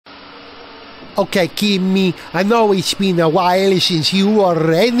Okay, Kimi, I know it's been a while since you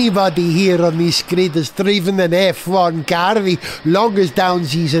or anybody here on this grid has driven an F1 car, the longest down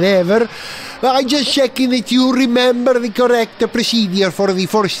season ever. I'm just checking that you remember the correct procedure for the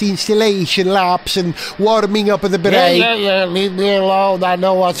first installation laps and warming up of the brake. Yeah, leave me alone, I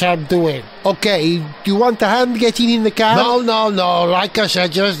know what I'm doing. Okay, do you want a hand getting in the car? No, like I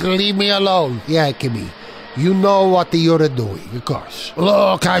said, just leave me alone. Yeah, Kimi. You know what you're doing, of course.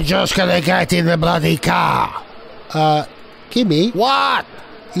 Look, I'm just gonna get in the bloody car. Kimi? What?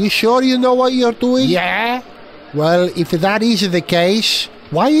 You sure you know what you're doing? Yeah? Well, if that is the case,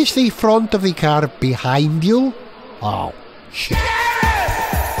 why is the front of the car behind you? Oh, shit.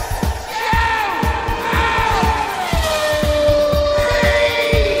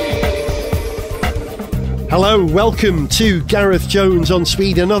 Hello, welcome to Gareth Jones on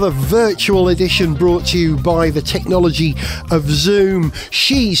Speed, another virtual edition brought to you by the technology of Zoom.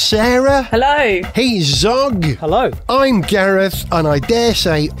 She's Sarah. Hello. He's Zog. Hello. I'm Gareth, and I dare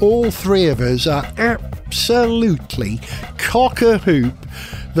say all three of us are absolutely cock-a-hoop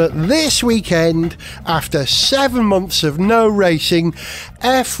that this weekend, after 7 months of no racing,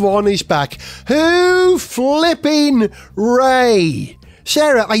 F1 is back. Who flipping Ray?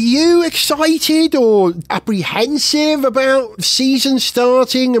 Sarah, are you excited or apprehensive about season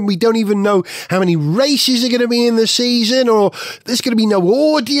starting and we don't even know how many races are going to be in the season, or there's going to be no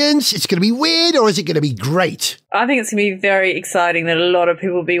audience, it's going to be weird, or is it going to be great? I think it's going to be very exciting that a lot of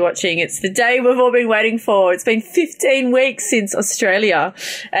people will be watching. It's the day we've all been waiting for. It's been 15 weeks since Australia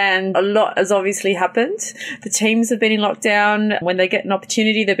and a lot has obviously happened. The teams have been in lockdown. When they get an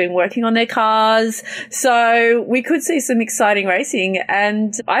opportunity, they've been working on their cars. So we could see some exciting racing,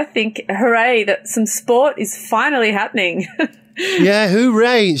 and I think hooray that some sport is finally happening. Yeah,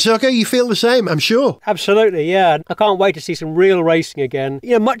 hooray. So, okay, you feel the same, I'm sure. Absolutely, yeah. I can't wait to see some real racing again.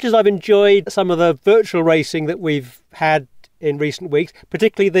 You know, much as I've enjoyed some of the virtual racing that we've had in recent weeks,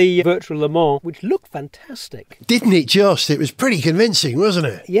 particularly the virtual Le Mans, which looked fantastic. Didn't it just? It was pretty convincing, wasn't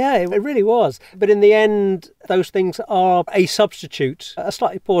it? Yeah, it really was. But in the end, those things are a substitute, a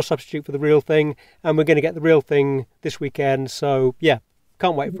slightly poor substitute for the real thing, and we're going to get the real thing this weekend. So, yeah.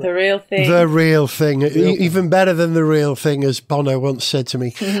 Can't wait for the real thing. The real thing. Even better than the real thing, as Bono once said to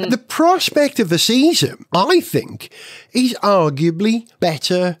me. The prospect of the season, I think, is arguably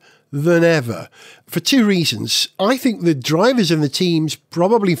better than ever. For two reasons. I think the drivers and the teams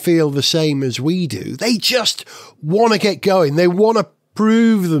probably feel the same as we do. They just want to get going. They want to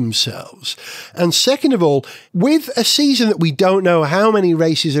prove themselves. And second of all, with a season that we don't know how many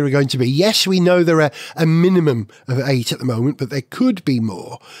races there are going to be, yes, we know there are a minimum of 8 at the moment, but there could be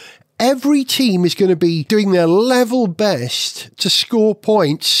more. Every team is going to be doing their level best to score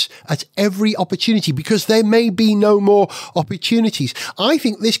points at every opportunity because there may be no more opportunities. I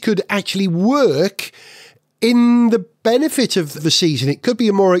think this could actually work in the benefit of the season. It could be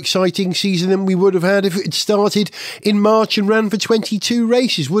a more exciting season than we would have had if it had started in March and ran for 22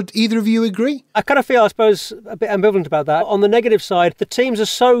 races. Would either of you agree? I kind of feel, I suppose, a bit ambivalent about that. On the negative side, the teams are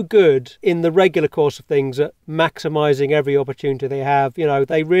so good in the regular course of things at maximising every opportunity they have. You know,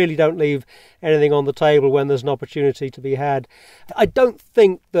 they really don't leave anything on the table when there's an opportunity to be had. I don't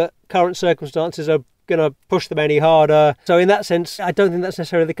think that current circumstances are going to push them any harder. So in that sense, I don't think that's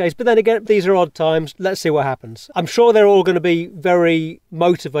necessarily the case. But then again, these are odd times. Let's see what happens. I'm sure they're all going to be very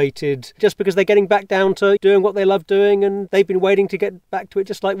motivated just because they're getting back down to doing what they love doing, and they've been waiting to get back to it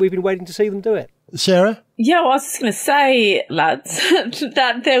just like we've been waiting to see them do it. Sarah? Yeah, well, I was just going to say, lads,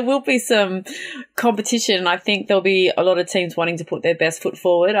 that there will be some competition. I think there'll be a lot of teams wanting to put their best foot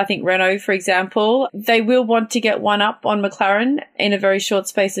forward. I think Renault, for example, they will want to get one up on McLaren in a very short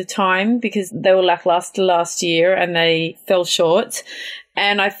space of time because they were lackluster last year and they fell short.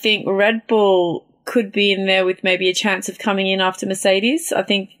 And I think Red Bull could be in there with maybe a chance of coming in after Mercedes. I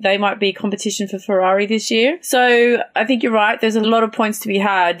think they might be competition for Ferrari this year. So I think you're right. There's a lot of points to be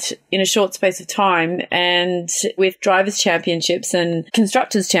had in a short space of time. And with drivers' championships and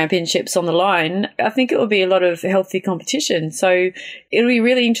constructors' championships on the line, I think it will be a lot of healthy competition. So it'll be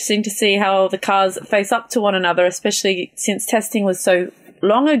really interesting to see how the cars face up to one another, especially since testing was so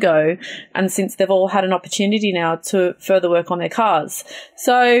long ago and since they've all had an opportunity now to further work on their cars.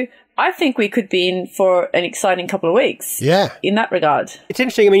 So I think we could be in for an exciting couple of weeks. Yeah. In that regard. It's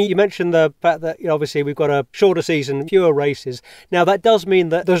interesting. I mean, you mentioned the fact that, you know, obviously we've got a shorter season, fewer races. Now, that does mean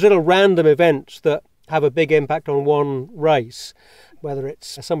that there's little random events that have a big impact on one race, whether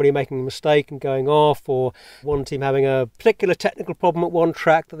it's somebody making a mistake and going off, or one team having a particular technical problem at one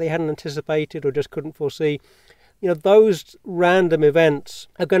track that they hadn't anticipated or just couldn't foresee. those random events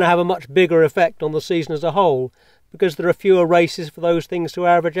are going to have a much bigger effect on the season as a whole, because there are fewer races for those things to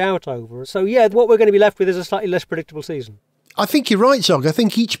average out over. So, yeah, what we're going to be left with is a slightly less predictable season. I think you're right, Zog. I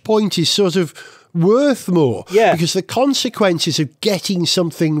think each point is sort of worth more. Yeah. Because the consequences of getting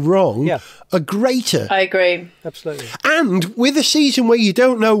something wrong are greater. I agree. Absolutely. And with a season where you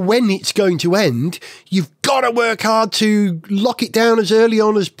don't know when it's going to end, you've got to work hard to lock it down as early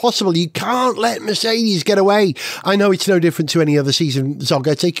on as possible. You can't let Mercedes get away. I know it's no different to any other season, Zog.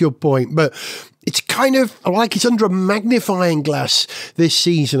 I take your point, but it's kind of like it's under a magnifying glass this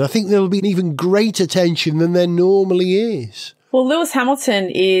season. I think there'll be an even greater tension than there normally is. Well, Lewis Hamilton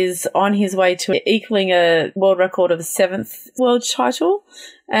is on his way to equaling a world record of a 7th world title.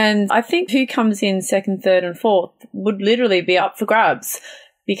 And I think who comes in 2nd, 3rd and 4th would literally be up for grabs,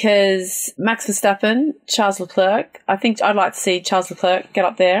 because Max Verstappen, Charles Leclerc, I think I'd like to see Charles Leclerc get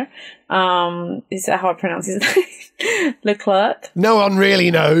up there. Is that how I pronounce his name? Leclerc. No one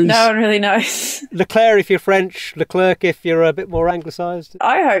really knows. No one really knows. Leclerc if you're French, Leclerc if you're a bit more anglicised.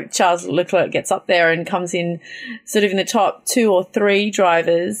 I hope Charles Leclerc gets up there and comes in sort of in the top 2 or 3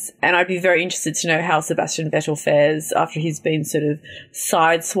 drivers. And I'd be very interested to know how Sebastian Vettel fares after he's been sort of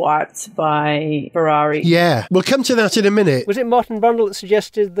sideswiped by Ferrari. Yeah, we'll come to that in a minute. Was it Martin Brundle that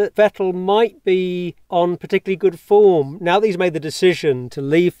suggested that Vettel might be on particularly good form? Now that he's made the decision to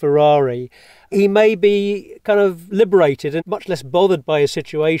leave Ferrari, he may be kind of liberated and much less bothered by his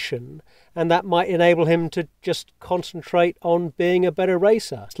situation, and that might enable him to just concentrate on being a better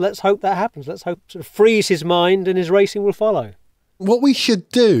racer. So let's hope that happens. Let's hope it sort of frees his mind and his racing will follow. What we should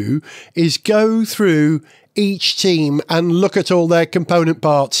do is go through each team and look at all their component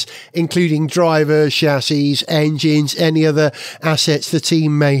parts, including drivers, chassis, engines, any other assets the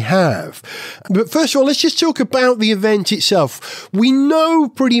team may have. But first of all, let's just talk about the event itself. We know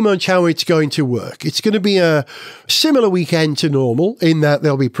pretty much how it's going to work. It's going to be a similar weekend to normal, in that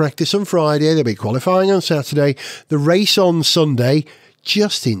there'll be practice on Friday, there'll be qualifying on Saturday, the race on Sunday,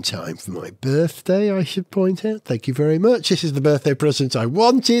 just in time for my birthday, I should point out. Thank you very much. This is the birthday present I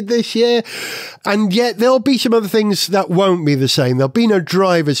wanted this year. And yet there'll be some other things that won't be the same. There'll be no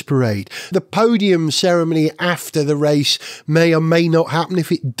drivers' parade. The podium ceremony after the race may or may not happen.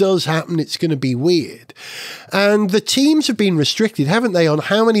 If it does happen, it's going to be weird. And the teams have been restricted, haven't they, on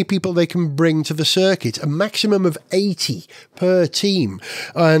how many people they can bring to the circuit? A maximum of 80 per team.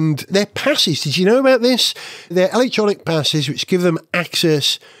 And their passes, did you know about this? Their electronic passes, which give them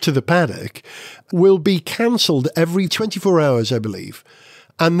access to the paddock, will be cancelled every 24 hours, I believe,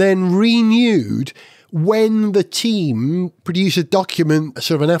 and then renewed when the team produce a document,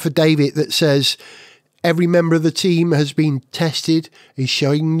 sort of an affidavit that says every member of the team has been tested, is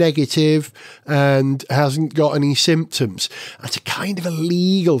showing negative and hasn't got any symptoms. That's a kind of a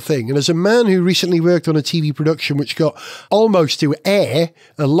legal thing. And as a man who recently worked on a TV production which got almost to air,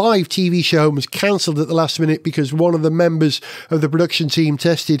 a live TV show, was cancelled at the last minute because one of the members of the production team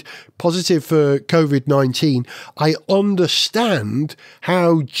tested positive for COVID-19, I understand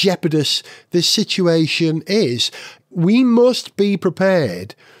how jeopardous this situation is. We must be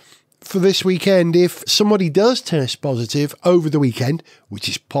prepared for this weekend. If somebody does test positive over the weekend, which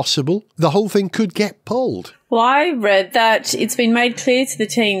is possible, the whole thing could get pulled. Well, I read that it's been made clear to the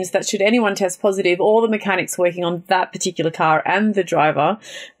teams that should anyone test positive, all the mechanics working on that particular car and the driver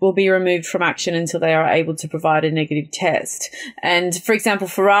will be removed from action until they are able to provide a negative test. And, for example,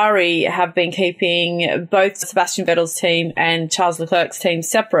 Ferrari have been keeping both Sebastian Vettel's team and Charles Leclerc's team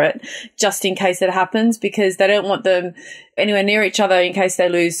separate just in case it happens, because they don't want them anywhere near each other in case they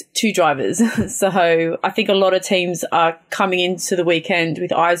lose 2 drivers. So I think a lot of teams are coming into the weekend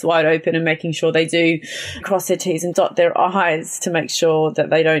with eyes wide open and making sure they do cross their T's and dot their I's to make sure that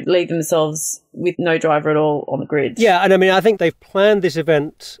they don't leave themselves with no driver at all on the grid. Yeah, and I mean, I think they've planned this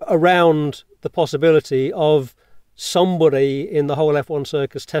event around the possibility of somebody in the whole F1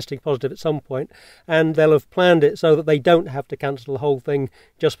 circus testing positive at some point, and they'll have planned it so that they don't have to cancel the whole thing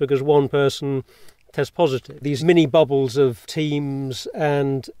just because one person test positive. These mini bubbles of teams,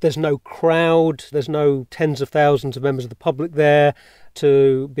 and there's no crowd, there's no tens of thousands of members of the public there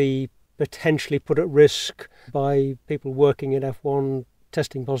to be potentially put at risk by people working in F1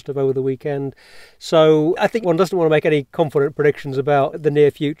 testing positive over the weekend. So I think one doesn't want to make any confident predictions about the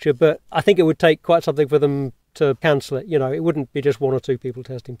near future, but I think it would take quite something for them to cancel it. You know, it wouldn't be just 1 or 2 people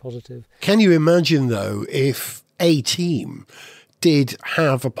testing positive. Can you imagine, though, if a team did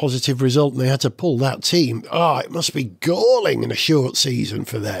have a positive result and they had to pull that team? Oh, it must be galling in a short season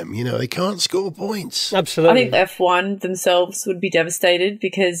for them. You know, they can't score points. Absolutely. I think F1 themselves would be devastated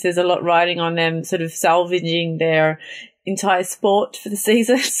because there's a lot riding on them sort of salvaging their entire sport for the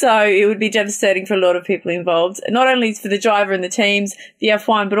season. So it would be devastating for a lot of people involved, not only for the driver and the teams, the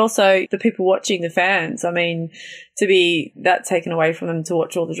F1, but also the people watching, the fans. I mean, to be that taken away from them to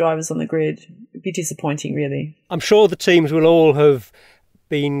watch all the drivers on the grid would be disappointing, really. I'm sure the teams will all have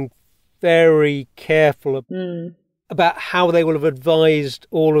been very careful about how they will have advised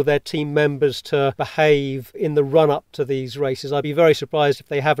all of their team members to behave in the run-up to these races. I'd be very surprised if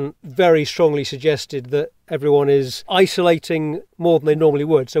they haven't very strongly suggested that everyone is isolating more than they normally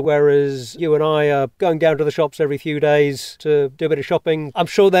would. So whereas you and I are going down to the shops every few days to do a bit of shopping, I'm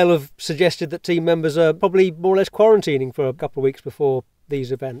sure they'll have suggested that team members are probably more or less quarantining for a couple of weeks before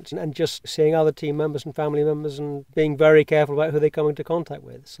these events and just seeing other team members and family members and being very careful about who they come into contact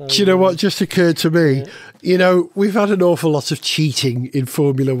with. So, do you know what just occurred to me? Yeah. You know, we've had an awful lot of cheating in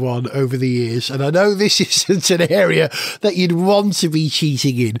Formula One over the years, and I know this isn't an area that you'd want to be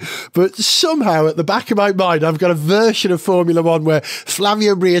cheating in, but somehow at the back of my mind I've got a version of Formula One where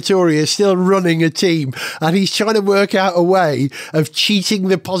Flavio Briatore is still running a team and he's trying to work out a way of cheating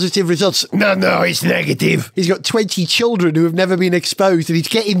the positive results. No, it's negative. He's got 20 children who have never been exposed, and he's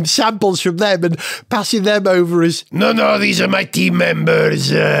getting samples from them and passing them over as, no, these are my team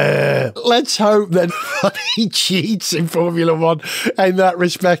members. Let's hope that he cheats in Formula One in that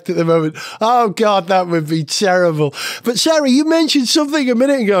respect at the moment. Oh, God, that would be terrible. But, Sarah, you mentioned something a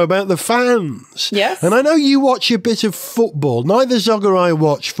minute ago about the fans. Yes. And I know you watch a bit of football. Neither Zog or I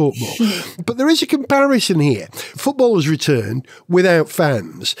watch football. But there is a comparison here. Football has returned without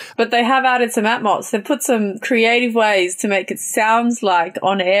fans. But they have added some atmos. They've put some creative ways to make it sound like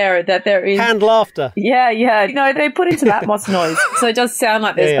on air that there is canned laughter. Yeah. No, they put in some atmos noise, so it does sound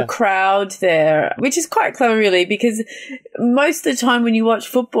like there's a crowd there, which is quite clever, really, because most of the time when you watch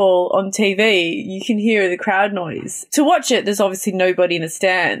football on TV, you can hear the crowd noise. To watch it, there's obviously nobody in the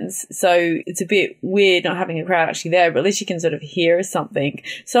stands, so it's a bit weird not having a crowd actually there. But at least you can sort of hear something.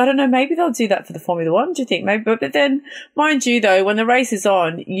 So I don't know. Maybe they'll do that for the Formula One. Do you think? Maybe, but then, mind you, though, when the race is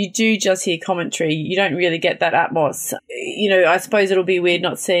on, you do just hear commentary. You don't really get that atmos. You know, I suppose it'll be weird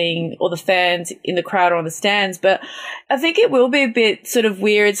not seeing all the fans in the crowd or on the stands, but I think it will be a bit sort of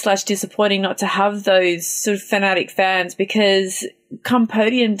weird / disappointing not to have those sort of fanatic fans, because come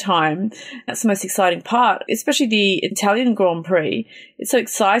podium time, that's the most exciting part, especially the Italian Grand Prix. It's so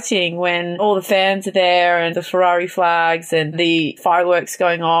exciting when all the fans are there and the Ferrari flags and the fireworks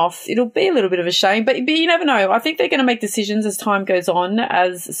going off. It'll be a little bit of a shame, but you never know. I think they're going to make decisions as time goes on,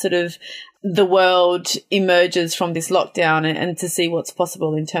 as sort of the world emerges from this lockdown, and to see what's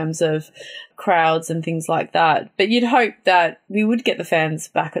possible in terms of crowds and things like that. But you'd hope that we would get the fans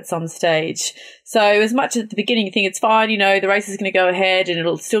back at some stage. So as much as at the beginning you think it's fine, you know, the race is going to go ahead and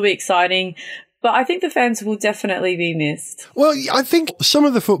it'll still be exciting, but I think the fans will definitely be missed. Well, I think some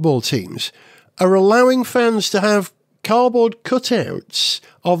of the football teams are allowing fans to have cardboard cutouts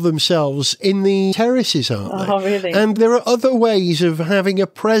of themselves in the terraces, aren't they? Oh, really? And there are other ways of having a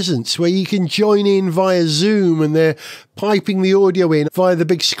presence where you can join in via Zoom, and they're piping the audio in via the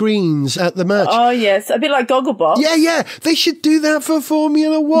big screens at the match. Oh, yes. A bit like Gogglebox. Yeah. They should do that for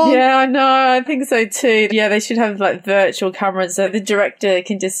Formula One. Yeah, I know. I think so too. Yeah, they should have like virtual cameras so the director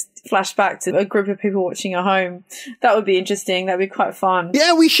can just flash back to a group of people watching at home. That would be interesting. That would be quite fun.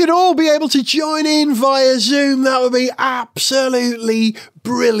 Yeah, we should all be able to join in via Zoom. That would be absolutely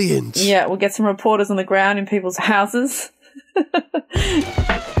brilliant. Yeah, we'll get some reporters on the ground in people's houses.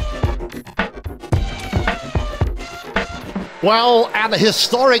 Well, an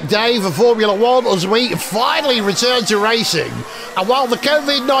historic day for Formula One as we finally return to racing. And while the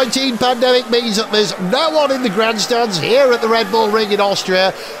COVID-19 pandemic means that there's no one in the grandstands here at the Red Bull Ring in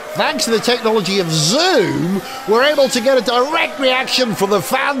Austria, thanks to the technology of Zoom, we're able to get a direct reaction from the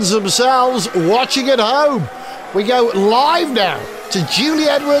fans themselves watching at home. We go live now to Julie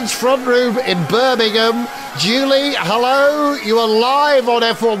Edwards' front room in Birmingham. Julie, hello. You are live on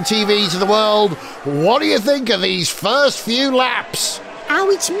F1 TV to the world. What do you think of these first few laps? Oh,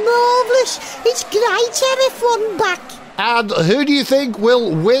 it's marvellous. It's great to have F1 back. And who do you think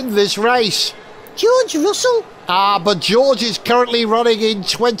will win this race? George Russell. But George is currently running in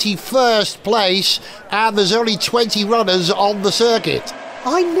 21st place, and there's only 20 runners on the circuit.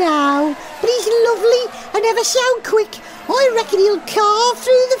 I know, but he's lovely and ever so quick. I reckon he'll carve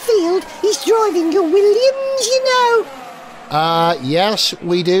through the field. He's driving a Williams, you know. Yes,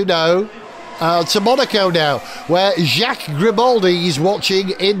 we do know. To Monaco now, where Jacques Grimaldi is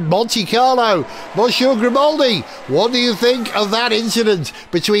watching in Monte Carlo. Monsieur Grimaldi, what do you think of that incident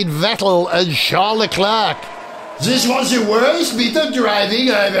between Vettel and Charles Leclerc? This was the worst bit of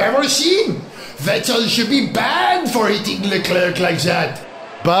driving I've ever seen. Vettel should be banned for hitting Leclerc like that.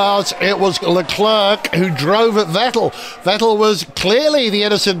 But it was Leclerc who drove at Vettel. Vettel was clearly the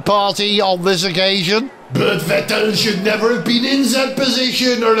innocent party on this occasion. But Vettel should never have been in that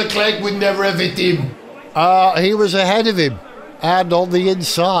position, or Leclerc would never have hit him. He was ahead of him and on the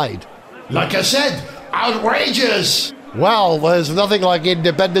inside. Like I said, outrageous! Well, there's nothing like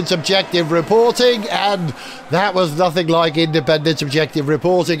independent objective reporting, and that was nothing like independent objective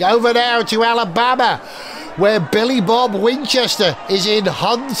reporting. Over now to Alabama, where Billy Bob Winchester is in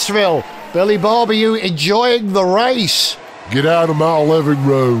Huntsville. Billy Bob, are you enjoying the race? Get out of my living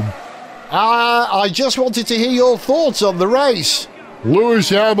room. I just wanted to hear your thoughts on the race. Lewis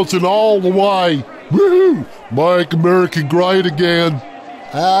Hamilton all the way. Woohoo! Make America great again.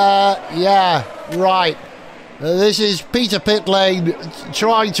 Yeah, right. This is Peter Pitlane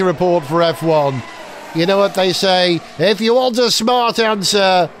trying to report for F1. You know what they say, if you want a smart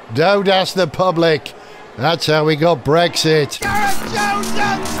answer, don't ask the public. That's how we got Brexit. Gareth Jones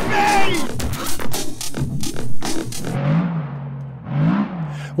and speed!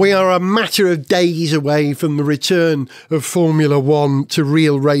 We are a matter of days away from the return of Formula One to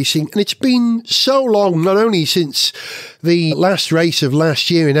real racing, and it's been so long, not only since the last race of last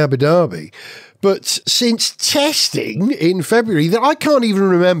year in Abu Dhabi, but since testing in February, that I can't even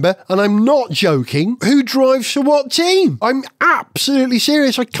remember, and I'm not joking, who drives for what team. I'm absolutely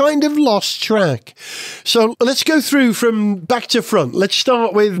serious. I kind of lost track. So let's go through from back to front. Let's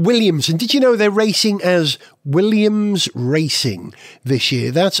start with Williams. And did you know they're racing as Williams Racing this year?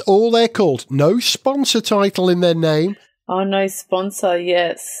 That's all they're called. No sponsor title in their name. Oh, no sponsor,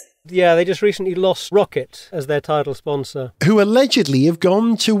 yes. Yeah, they just recently lost Rocket as their title sponsor. Who allegedly have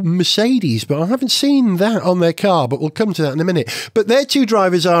gone to Mercedes, but I haven't seen that on their car, but we'll come to that in a minute. But their two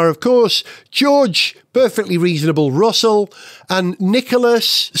drivers are, of course, George, perfectly reasonable, Russell, and Nicholas,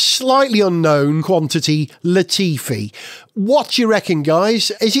 slightly unknown quantity, Latifi. What do you reckon,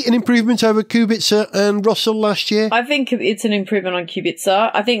 guys? Is it an improvement over Kubica and Russell last year? I think it's an improvement on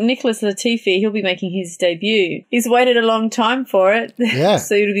Kubica. I think Nicholas Latifi, he'll be making his debut. He's waited a long time for it. Yeah.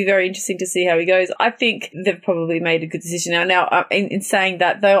 So it'll be very interesting to see how he goes. I think they've probably made a good decision now. Now, in saying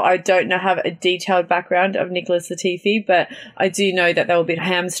that, though, I don't have a detailed background of Nicholas Latifi, but I do know that they were a bit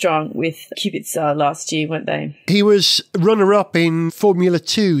hamstrung with Kubica last year, weren't they? He was runner-up in Formula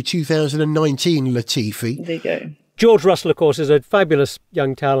 2 2019, Latifi. There you go. George Russell, of course, is a fabulous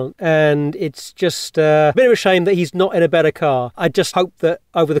young talent, and it's just a bit of a shame that he's not in a better car. I just hope that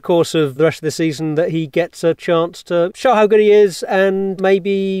over the course of the rest of the season that he gets a chance to show how good he is and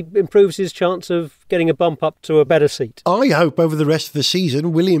maybe improves his chance of getting a bump up to a better seat. I hope over the rest of the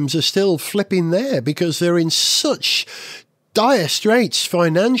season Williams are still flipping there because they're in such dire straits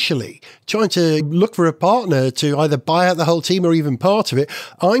financially, trying to look for a partner to either buy out the whole team or even part of it.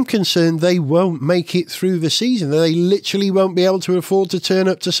 I'm concerned they won't make it through the season. They literally won't be able to afford to turn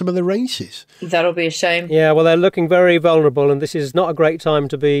up to some of the races. That'll be a shame. Yeah, well, they're looking very vulnerable, and this is not a great time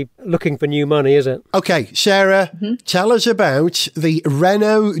to be looking for new money, is it? Okay, Sarah, tell us about the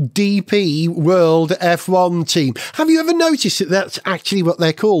Renault DP World F1 team. Have you ever noticed that that's actually what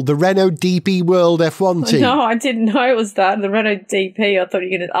they're called, the Renault DP World F1 team? No, I didn't know it was that. The Renault DP. I thought you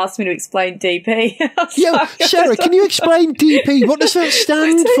were going to ask me to explain DP. Yeah, Sarah, can you explain DP? What does that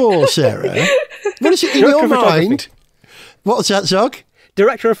stand for, Sarah? What is it in your mind? What's that, Zog?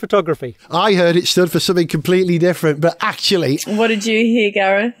 Director of Photography. I heard it stood for something completely different, but actually... What did you hear,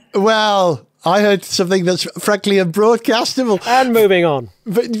 Gareth? Well, I heard something that's frankly unbroadcastable. And moving on.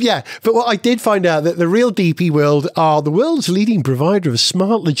 But what I did find out that the real DP World are the world's leading provider of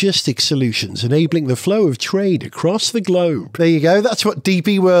smart logistics solutions, enabling the flow of trade across the globe. There you go. That's what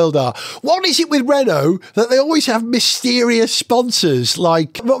DP World are. What is it with Renault that they always have mysterious sponsors?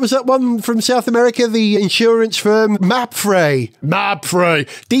 Like, what was that one from South America? The insurance firm Mapfre. Mapfre.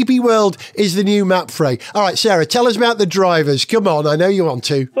 DP World is the new Mapfre. All right, Sarah, tell us about the drivers. Come on, I know you want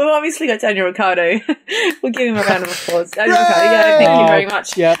to. Well, obviously got Daniel Ricciardo. We'll give him a round of applause. Daniel Ricciardo, yeah, thank you very much.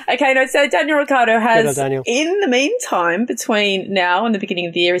 Yeah. Okay, no, so Daniel Ricciardo has, Daniel. in the meantime, between now and the beginning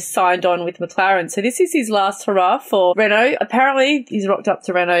of the year, is signed on with McLaren. So this is his last hurrah for Renault. Apparently, he's rocked up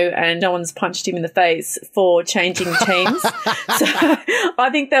to Renault and no one's punched him in the face for changing teams. So I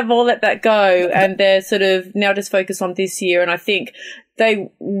think they've all let that go and they're sort of now just focused on this year. And I think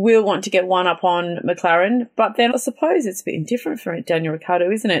they will want to get one up on McLaren, but then I suppose it's a bit indifferent for Daniel Ricciardo,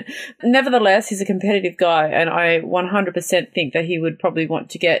 isn't it? Nevertheless, he's a competitive guy, and I 100% think that he would probably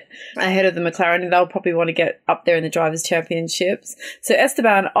want to get ahead of the McLaren, and they'll probably want to get up there in the Drivers' Championships. So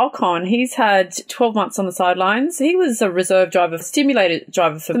Esteban Ocon, he's had 12 months on the sidelines. He was a reserve driver, stimulated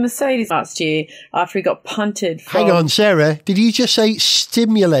driver for the Mercedes last year after he got punted from... Hang on, Sarah, did you just say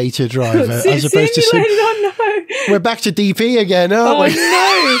stimulator driver as opposed to... Stimulated, oh no. We're back to DP again, aren't we?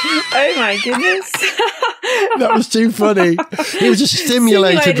 No. Oh, my goodness. That was too funny. He was a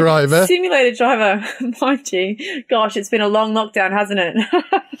simulator driver. Simulator driver, mind you. Gosh, it's been a long lockdown, hasn't it?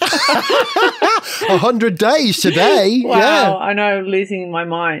 100 days today. Wow, yeah. I know, losing my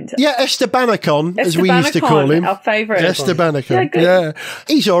mind. Yeah, Estebanacon, as we used to call him. Our favourite. Estebanacon, yeah.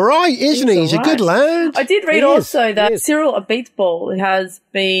 He's all right, isn't he? He's a good lad. I did read also that Cyril Abitbol has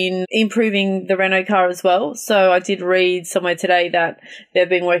been improving the Renault car as well. So I did read somewhere today that they've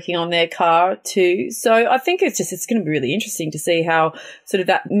been working on their car too. So I think it's going to be really interesting to see how sort of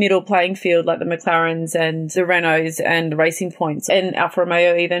that middle playing field, like the McLarens and the Renaults and Racing Points and Alfa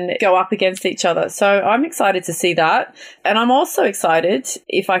Romeo even go up against each other. So I'm excited to see that. And I'm also excited,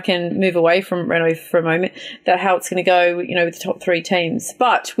 if I can move away from Renault for a moment, that how it's going to go, with the top three teams.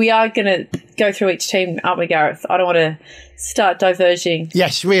 But we are going to go through each team, aren't we, Gareth? I don't want to start diverging.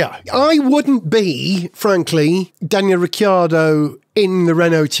 Yes, we are. I wouldn't be, frankly, Daniel Ricciardo in the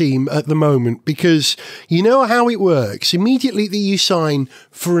Renault team at the moment, because you know how it works. Immediately that you sign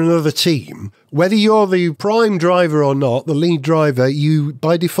for another team, whether you're the prime driver or not, the lead driver, you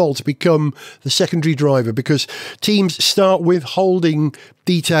by default become the secondary driver, because teams start withholding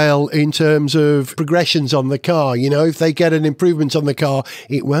detail in terms of progressions on the car. If they get an improvement on the car,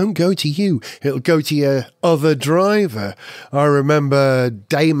 it won't go to you. It'll go to your other driver. I remember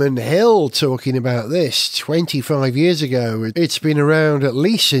Damon Hill talking about this 25 years ago. It's been around at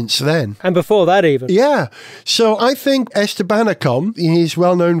least since then. And before that even. Yeah. So I think Estebanacon, in his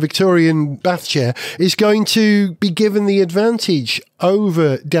well-known Victorian bath chair, is going to be given the advantage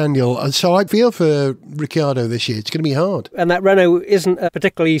over Daniel. And so I feel for Ricciardo this year. It's going to be hard. And that Renault isn't a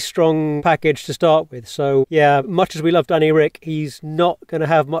particularly strong package to start with. So, yeah, much as we love Danny Rick, he's not going to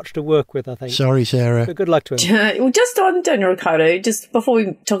have much to work with, I think. Sorry, Sarah. But good luck to him. Well, just on Daniel Ricciardo, just before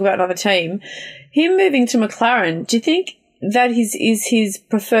we talk about another team, him moving to McLaren, do you think that is his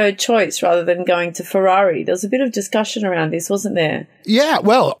preferred choice rather than going to Ferrari? There was a bit of discussion around this, wasn't there? Yeah,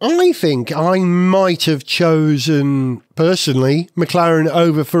 well, I think I might have chosen, personally, McLaren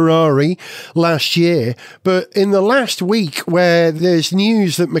over Ferrari last year. But in the last week, where there's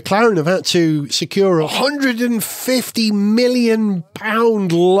news that McLaren have had to secure a £150 million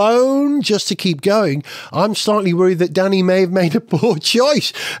loan just to keep going, I'm slightly worried that Danny may have made a poor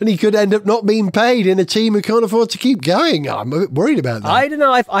choice and he could end up not being paid in a team who can't afford to keep going. I'm a bit worried about that. I don't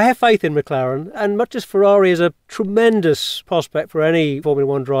know. I have faith in McLaren, and much as Ferrari is a tremendous prospect for any Formula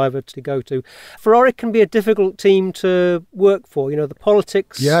One driver to go to, Ferrari can be a difficult team to work for. The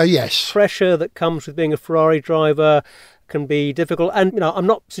politics, pressure that comes with being a Ferrari driver can be difficult. And, I'm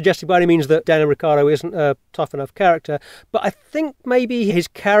not suggesting by any means that Daniel Ricciardo isn't a tough enough character, but I think maybe his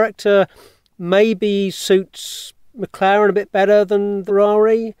character maybe suits McLaren a bit better than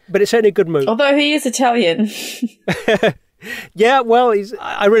Ferrari, but it's certainly a good move. Although he is Italian. Yeah, well,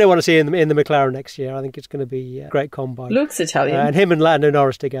 I really want to see him in the McLaren next year. I think it's going to be a great combo. Looks Italian. And him and Lando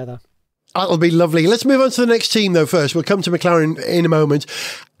Norris together. That'll be lovely. Let's move on to the next team, though, first. We'll come to McLaren in a moment.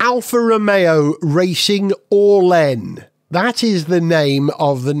 Alfa Romeo Racing Orlen. That is the name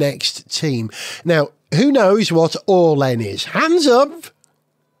of the next team. Now, who knows what Orlen is? Hands up.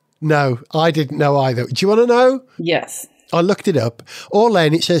 No, I didn't know either. Do you want to know? Yes. I looked it up.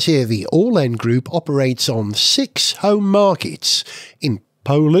 Orlen, it says here, the Orlen Group operates on 6 home markets in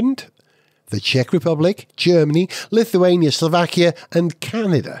Poland, the Czech Republic, Germany, Lithuania, Slovakia, and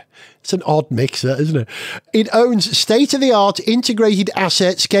Canada. It's an odd mixer, isn't it? It owns state-of-the-art integrated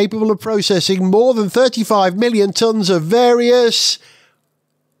assets capable of processing more than 35 million tonnes of various...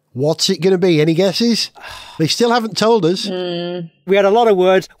 What's it going to be? Any guesses? They still haven't told us. We had a lot of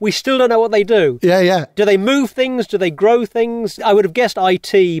words. We still don't know what they do. Yeah. Do they move things? Do they grow things? I would have guessed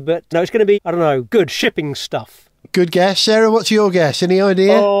IT, but no, it's going to be, I don't know, good shipping stuff. Good guess. Sarah, what's your guess? Any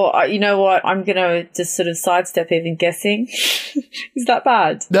idea? Oh, you know what? I'm going to just sort of sidestep even guessing. Is that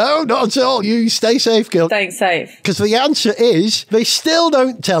bad? No, not at all. You stay safe, girl. Staying safe. Because the answer is, they still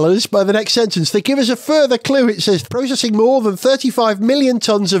don't tell us by the next sentence. They give us a further clue. It says, processing more than 35 million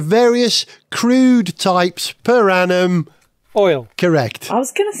tonnes of various crude types per annum. Oil. Correct. I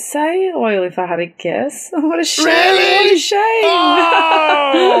was going to say oil if I had a guess. Oh, what a shame. Really? What a shame.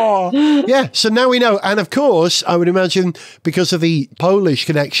 Oh! Yeah, so now we know. And of course, I would imagine because of the Polish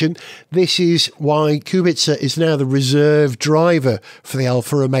connection, this is why Kubica is now the reserve driver for the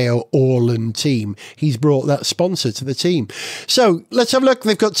Alfa Romeo Orlen team. He's brought that sponsor to the team. So let's have a look.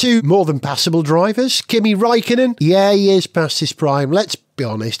 They've got 2 more than passable drivers. Kimi Räikkönen. Yeah, he is past his prime. Let's be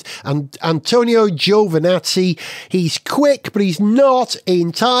honest. And Antonio Giovinazzi, he's quick, but he's not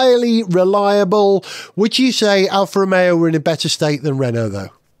entirely reliable. Would you say Alfa Romeo were in a better state than Renault,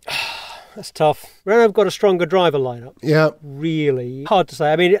 though? That's tough. Renault have got a stronger driver lineup. Yeah. Really hard to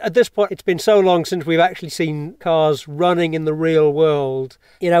say. I mean, at this point, it's been so long since we've actually seen cars running in the real world.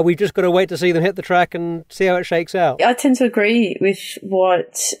 You know, we've just got to wait to see them hit the track and see how it shakes out. I tend to agree with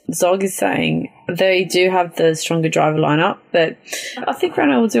what Zog is saying. They do have the stronger driver lineup, but I think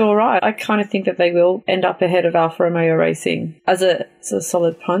Renault will do all right. I kind of think that they will end up ahead of Alfa Romeo Racing as a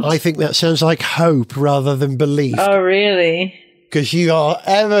solid punch. I think that sounds like hope rather than belief. Oh, really? Because you are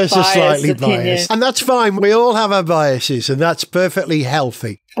ever so slightly biased. And that's fine. We all have our biases, and that's perfectly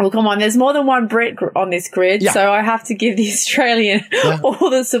healthy. Well, come on. There's more than one Brit on this grid, so I have to give the Australian all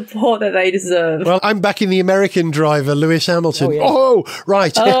the support that they deserve. Well, I'm backing the American driver, Lewis Hamilton.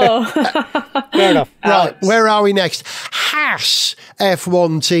 Right. Fair enough. Right, where are we next? Haas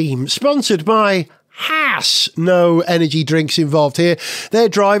F1 team, sponsored by Haas. No energy drinks involved here. Their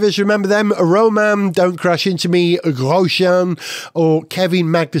drivers, remember them? Roman, Don't Crash Into Me, Grosjean, or Kevin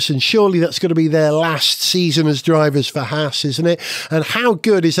Magnussen. Surely that's going to be their last season as drivers for Haas, isn't it? And how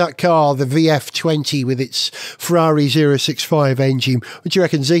good is that car, the VF20, with its Ferrari 065 engine? What do you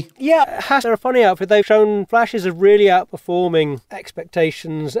reckon, Z? Yeah, Haas are a funny outfit. They've shown flashes of really outperforming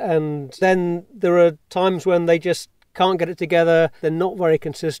expectations, and then there are times when they just can't get it together. They're not very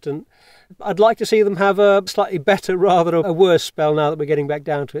consistent. I'd like to see them have a slightly better rather than a worse spell now that we're getting back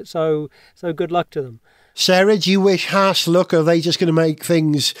down to it. So good luck to them. Sarah, do you wish Haas luck, or are they just going to make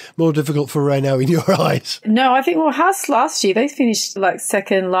things more difficult for Renault in your eyes? No, I think, Haas last year, they finished like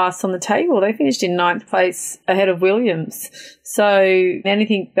second last on the table. They finished in 9th place ahead of Williams. So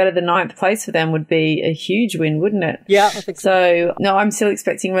anything better than 9th place for them would be a huge win, wouldn't it? Yeah, I think so. So, no, I'm still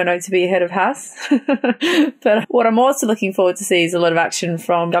expecting Renault to be ahead of Haas. But what I'm also looking forward to see is a lot of action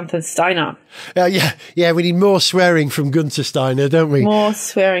from Gunther Steiner. Yeah, we need more swearing from Gunther Steiner, don't we? More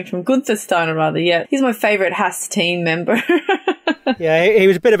swearing from Gunther Steiner, rather, yeah. He's my favourite Haas team member. Yeah, he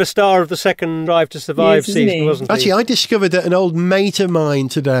was a bit of a star of the second Drive to Survive season, wasn't he? Actually, I discovered that an old mate of mine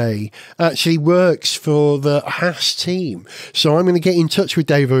today actually works for the Haas team. So I'm going to get in touch with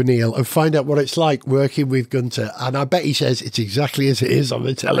Dave O'Neill and find out what it's like working with Gunther. And I bet he says it's exactly as it is on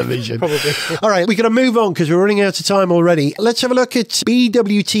the television. Probably. All right, we're going to move on because we're running out of time already. Let's have a look at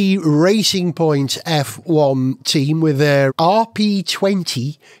BWT Racing Point F1 team with their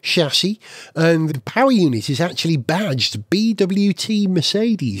RP20 chassis. And the power unit is actually badged BWT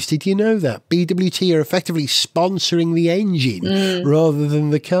Mercedes. Did you know that? BWT are effectively sponsoring the engine rather than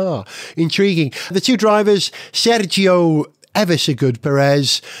the car. Intriguing. The two drivers, Sergio ever so good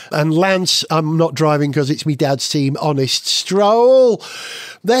Perez and Lance, I'm not driving because it's me dad's team, Honest Stroll.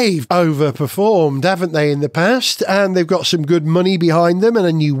 They've overperformed, haven't they, in the past? And they've got some good money behind them and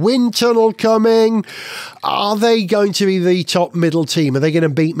a new wind tunnel coming. Are they going to be the top middle team? Are they going to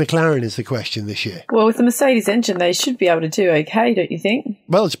beat McLaren is the question this year? Well, with the Mercedes engine, they should be able to do okay, don't you think?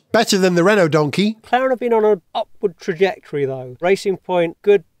 Well, it's better than the Renault donkey. McLaren have been on an upward trajectory, though. Racing Point,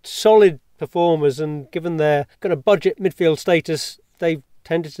 good, solid performers, and given their kind of budget midfield status, they've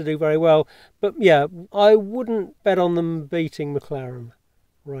tended to do very well. But yeah, I wouldn't bet on them beating McLaren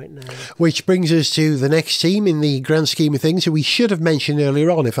right now. Which brings us to the next team in the grand scheme of things, who we should have mentioned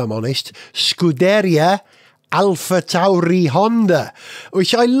earlier on, if I'm honest. Scuderia Alpha Tauri Honda,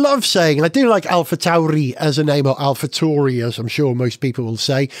 which I love saying. I do like Alpha Tauri as a name, or Alpha Tauri, as I'm sure most people will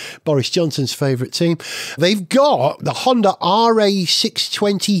say. Boris Johnson's favourite team. They've got the Honda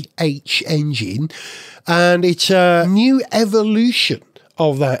RA620H engine, and it's a new evolution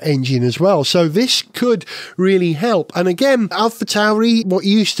of that engine as well. So this could really help. And again, Alpha Tauri, what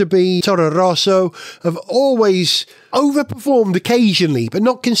used to be Toro Rosso, have always overperformed occasionally, but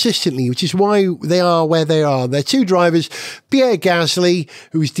not consistently, which is why they are where they are. They're two drivers, Pierre Gasly,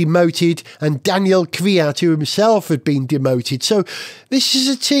 who was demoted, and Daniel Kvyat, who himself had been demoted. So this is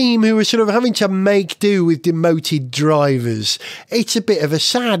a team who are sort of having to make do with demoted drivers. It's a bit of a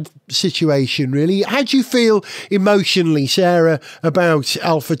sad situation, really. How do you feel emotionally, Sarah, about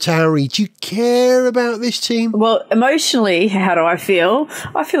Alpha Tauri? Do you care about this team? Well, emotionally, how do I feel?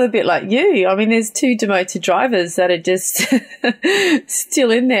 I feel a bit like you. I mean, there's two demoted drivers that are just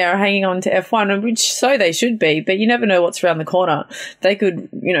still in there hanging on to F1, which so they should be, but you never know what's around the corner. They could,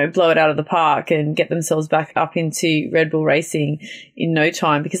 blow it out of the park and get themselves back up into Red Bull Racing in no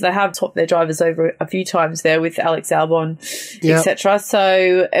time, because they have topped their drivers over a few times there with Alex Albon, etc.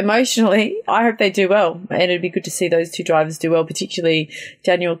 So emotionally, I hope they do well, and it'd be good to see those two drivers do well, particularly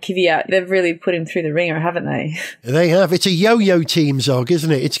Daniel Kvyat. They've really put him through the ringer, haven't they? They have. It's a yo-yo team, Zog,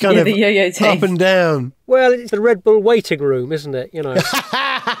 isn't it? It's kind of the yo-yo team. Up and down. Well, it's the Red Bull waiting room, isn't it? The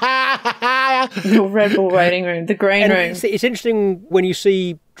Red Bull waiting room, the green room. It's interesting when you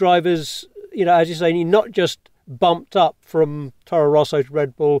see drivers, as you say, not just bumped up from Toro Rosso to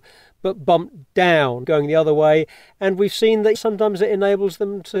Red Bull, but bumped down going the other way. And we've seen that sometimes it enables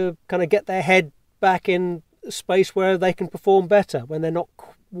them to kind of get their head back in space where they can perform better when they're not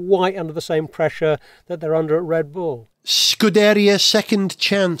quite under the same pressure that they're under at Red Bull. Scuderia Second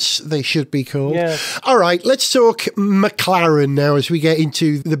Chance, they should be called. Yeah. All right, let's talk McLaren now as we get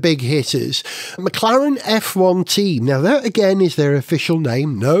into the big hitters. McLaren F1 team. Now, that again is their official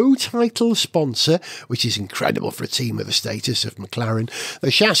name. No title sponsor, which is incredible for a team with the status of McLaren.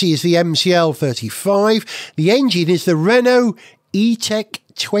 The chassis is the MCL 35. The engine is the Renault E-Tech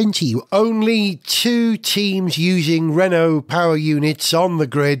 20. Only 2 teams using Renault power units on the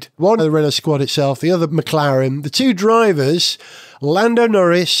grid. One the Renault squad itself, the other McLaren. The 2 drivers, Lando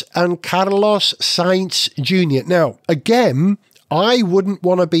Norris and Carlos Sainz Jr. Now, again, I wouldn't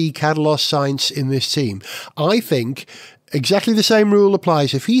want to be Carlos Sainz in this team. I think exactly the same rule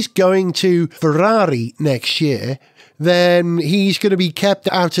applies. If he's going to Ferrari next year, then he's going to be kept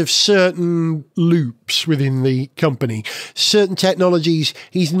out of certain loops within the company. Certain technologies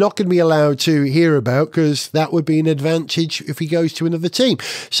he's not going to be allowed to hear about because that would be an advantage if he goes to another team.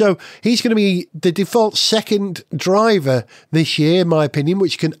 So he's going to be the default second driver this year, in my opinion,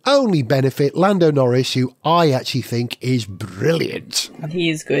 which can only benefit Lando Norris, who I actually think is brilliant. He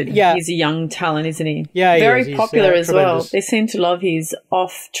is good. Yeah. He's a young talent, isn't he? Yeah, very popular as well. tremendous. They seem to love his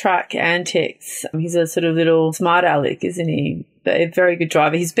off-track antics. He's a sort of little smart aleck, isn't he? But a very good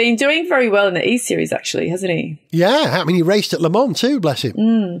driver. He's been doing very well in the E-Series, actually, hasn't he? Yeah, I mean, he raced at Le Mans too, bless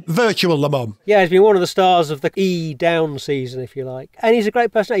him. Virtual Le Mans. Yeah, he's been one of the stars of the E-down season, if you like. And he's a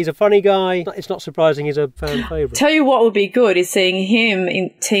great person. He's a funny guy. It's not surprising he's a fan favourite. Tell you what would be good is seeing him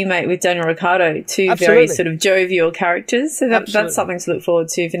in teammate with Daniel Ricciardo, two Absolutely. very sort of jovial characters. So that's something to look forward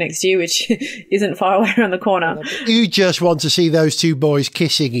to for next year, which isn't far away around the corner. You just want to see those 2 boys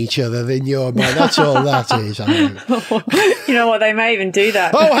kissing each other in your mind. That's all that is. I know. You know what? They may even do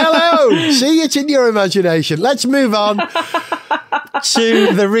that. Oh, hello! See, it's in your imagination. Let's move on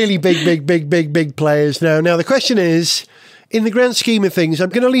to the really big players now. Now, the question is, in the grand scheme of things, I'm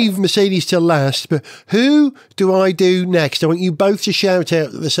going to leave Mercedes till last, but who do I do next? I want you both to shout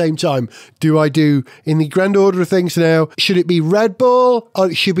out at the same time. Do I do, in the grand order of things now, should it be Red Bull or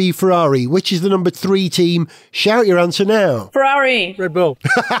it should be Ferrari? Which is the number 3 team? Shout your answer now. Ferrari. Red Bull.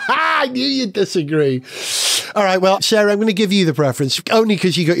 I knew you'd disagree. All right, well, Sarah, I'm going to give you the preference, only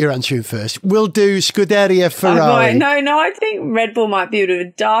because you got your answer in first. We'll do Scuderia Ferrari. No, I think Red Bull might be a bit of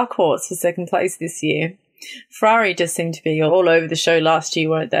a dark horse for second place this year. Ferrari just seemed to be all over the show last year,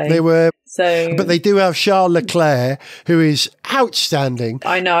 weren't they? They were. So, but they do have Charles Leclerc, who is outstanding.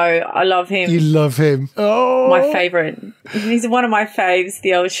 I know. I love him. You love him. Oh, my favourite. He's one of my faves,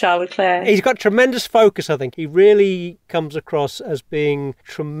 the old Charles Leclerc. He's got tremendous focus, I think. He really comes across as being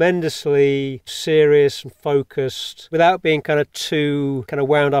tremendously serious and focused without being kind of too kind of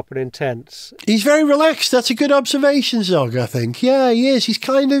wound up and intense. He's very relaxed. That's a good observation, Zog, I think. Yeah, he is. He's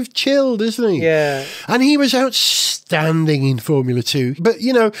kind of chilled, isn't he? Yeah. And he was outstanding in Formula 2. But,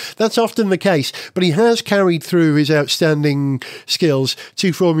 you know, that's often the case. But he has carried through his outstanding skills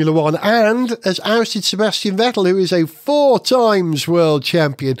to Formula 1 and has ousted Sebastian Vettel, who is a 4 times world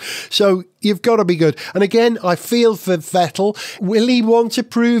champion. So you've got to be good. And again, I feel for Vettel. Will he want to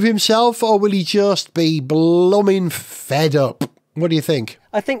prove himself or will he just be blooming fed up? What do you think?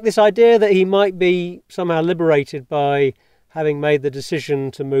 I think this idea that he might be somehow liberated by having made the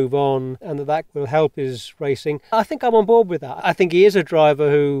decision to move on and that will help his racing, I think I'm on board with that. I think he is a driver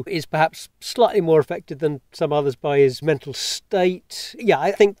who is perhaps slightly more affected than some others by his mental state. Yeah,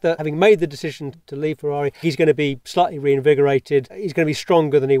 I think that having made the decision to leave Ferrari, he's going to be slightly reinvigorated. He's going to be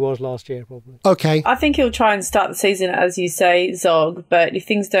stronger than he was last year, probably. Okay. I think he'll try and start the season, as you say, Zog, but if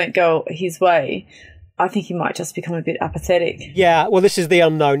things don't go his way, I think he might just become a bit apathetic. Yeah, well, this is the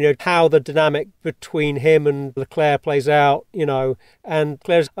unknown, you know, how the dynamic between him and Leclerc plays out, you know, and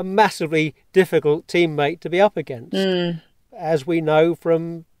Leclerc's a massively difficult teammate to be up against, as we know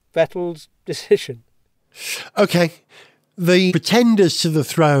from Vettel's decision. Okay. The pretenders to the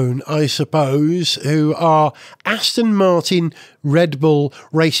throne, I suppose, who are Aston Martin, Red Bull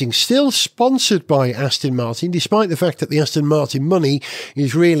Racing, still sponsored by Aston Martin, despite the fact that the Aston Martin money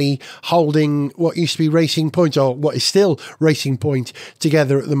is really holding what used to be Racing Point, or what is still Racing Point,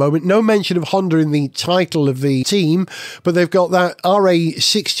 together at the moment. No mention of Honda in the title of the team, but they've got that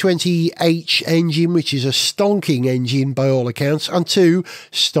RA620H engine, which is a stonking engine by all accounts, and 2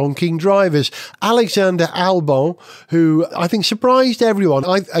 stonking drivers. Alexander Albon, who I think surprised everyone.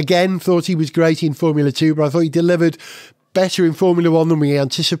 I, again, thought he was great in Formula 2, but I thought he delivered better in Formula One than we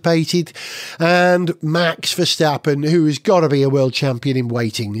anticipated. And Max Verstappen, who has got to be a world champion in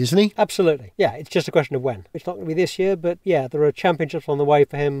waiting, isn't he? Absolutely. Yeah, it's just a question of when. It's not going to be this year, but yeah, there are championships on the way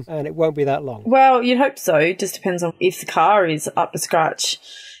for him, and it won't be that long. Well, you'd hope so. It just depends on if the car is up to scratch.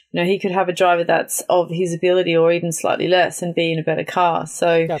 You know, he could have a driver that's of his ability or even slightly less and be in a better car.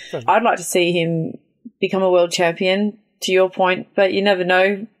 So Yeah, I'd like to see him become a world champion, to your point, but you never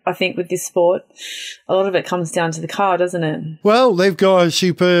know. I think with this sport, a lot of it comes down to the car, doesn't it? Well, they've got a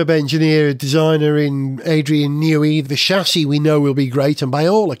superb engineer, designer in Adrian Newey. The chassis we know will be great, and by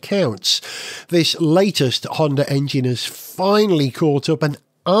all accounts, this latest Honda engine has finally caught up and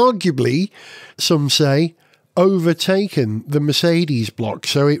arguably, some say, overtaken the Mercedes block.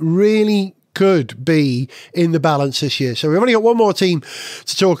 So it really could be in the balance this year. So we've only got one more team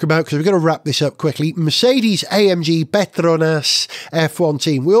to talk about because we've got to wrap this up quickly. Mercedes AMG Petronas F1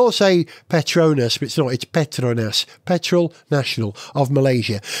 team. We all say Petronas, but it's not. It's Petronas, Petrol National of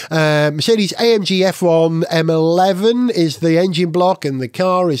Malaysia. Mercedes AMG F1 M11 is the engine block and the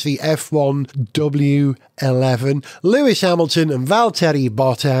car is the F1 W11. Lewis Hamilton and Valtteri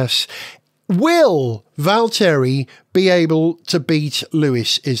Bottas. Will Valtteri be able to beat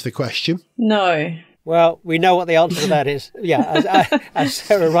Lewis is the question. No. Well, we know what the answer to that is. Yeah, as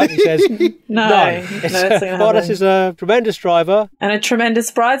Sarah rightly says, No. Bottas is a tremendous driver. And a tremendous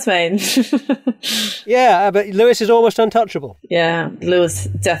bridesmaid. Yeah, but Lewis is almost untouchable. Yeah, Lewis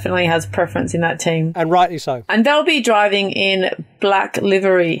definitely has preference in that team. And rightly so. And they'll be driving in black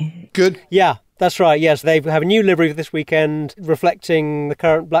livery. Good. Yeah. That's right, yes. They have a new livery this weekend reflecting the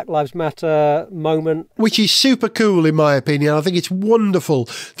current Black Lives Matter moment. Which is super cool, in my opinion. I think it's wonderful.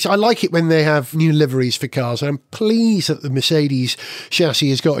 I like it when they have new liveries for cars. I'm pleased that the Mercedes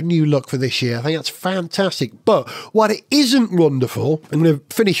chassis has got a new look for this year. I think that's fantastic. But what it isn't wonderful, I'm going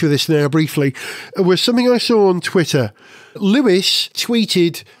to finish with this now briefly, was something I saw on Twitter. Lewis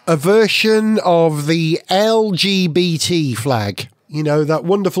tweeted a version of the LGBT flag. You know, that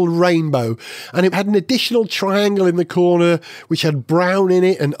wonderful rainbow. And it had an additional triangle in the corner, which had brown in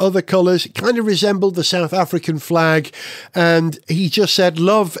it and other colours. It kind of resembled the South African flag. And he just said,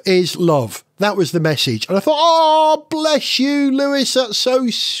 love is love. That was the message. And I thought, oh, bless you, Lewis. That's so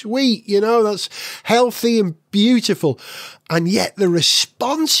sweet. You know, that's healthy and beautiful. And yet the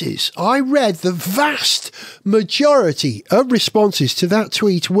responses, I read the vast majority of responses to that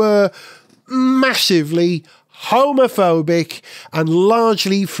tweet were massively homophobic and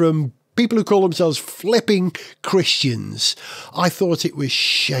largely from people who call themselves flipping Christians. I thought it was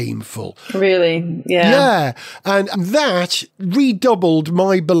shameful. Really? Yeah. Yeah. And that redoubled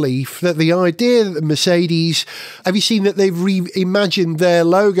my belief that the idea that the Mercedes, have you seen that they've reimagined their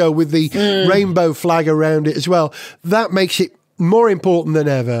logo with the rainbow flag around it as well? That makes it more important than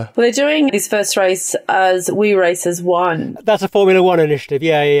ever. Well, they're doing this first race as We Race as One. That's a Formula One initiative.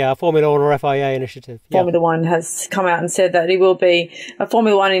 Yeah. Formula One or FIA initiative. Yeah. Formula One has come out and said that it will be a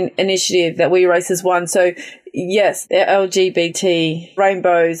Formula One initiative that We Race as One. So, yes, the LGBT,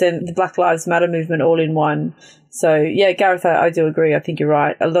 rainbows and the Black Lives Matter movement all in one. So, yeah, Gareth, I do agree. I think you're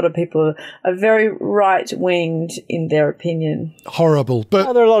right. A lot of people are very right-winged in their opinion. Horrible.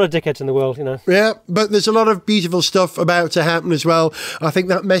 But there are a lot of dickheads in the world, you know. Yeah, but there's a lot of beautiful stuff about to happen as well. I think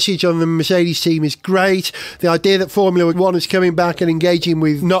that message on the Mercedes team is great. The idea that Formula One is coming back and engaging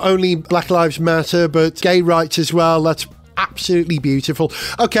with not only Black Lives Matter, but gay rights as well, that's absolutely beautiful.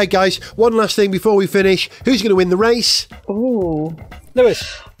 Okay, guys, one last thing before we finish. Who's going to win the race? Ooh.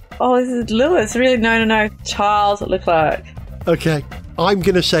 Lewis. Oh, this is Lewis. Really? No. Charles Leclerc. Okay, I'm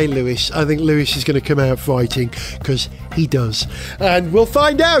going to say Lewis. I think Lewis is going to come out fighting because he does. And we'll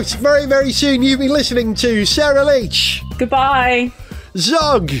find out very, very soon. You've been listening to Sarah Leach. Goodbye.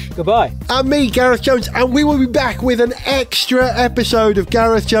 Zog. Goodbye. And me, Gareth Jones. And we will be back with an extra episode of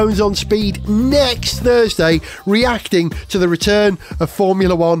Gareth Jones on Speed next Thursday, reacting to the return of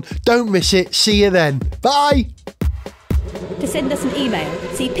Formula One. Don't miss it. See you then. Bye. To send us an email,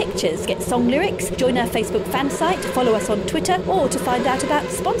 see pictures, get song lyrics, join our Facebook fan site, follow us on Twitter, or to find out about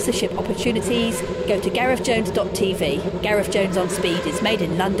sponsorship opportunities, go to garethjones.tv. Gareth Jones on Speed is made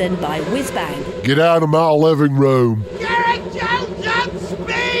in London by Whiz Bang. Get out of my living room. Gareth Jones!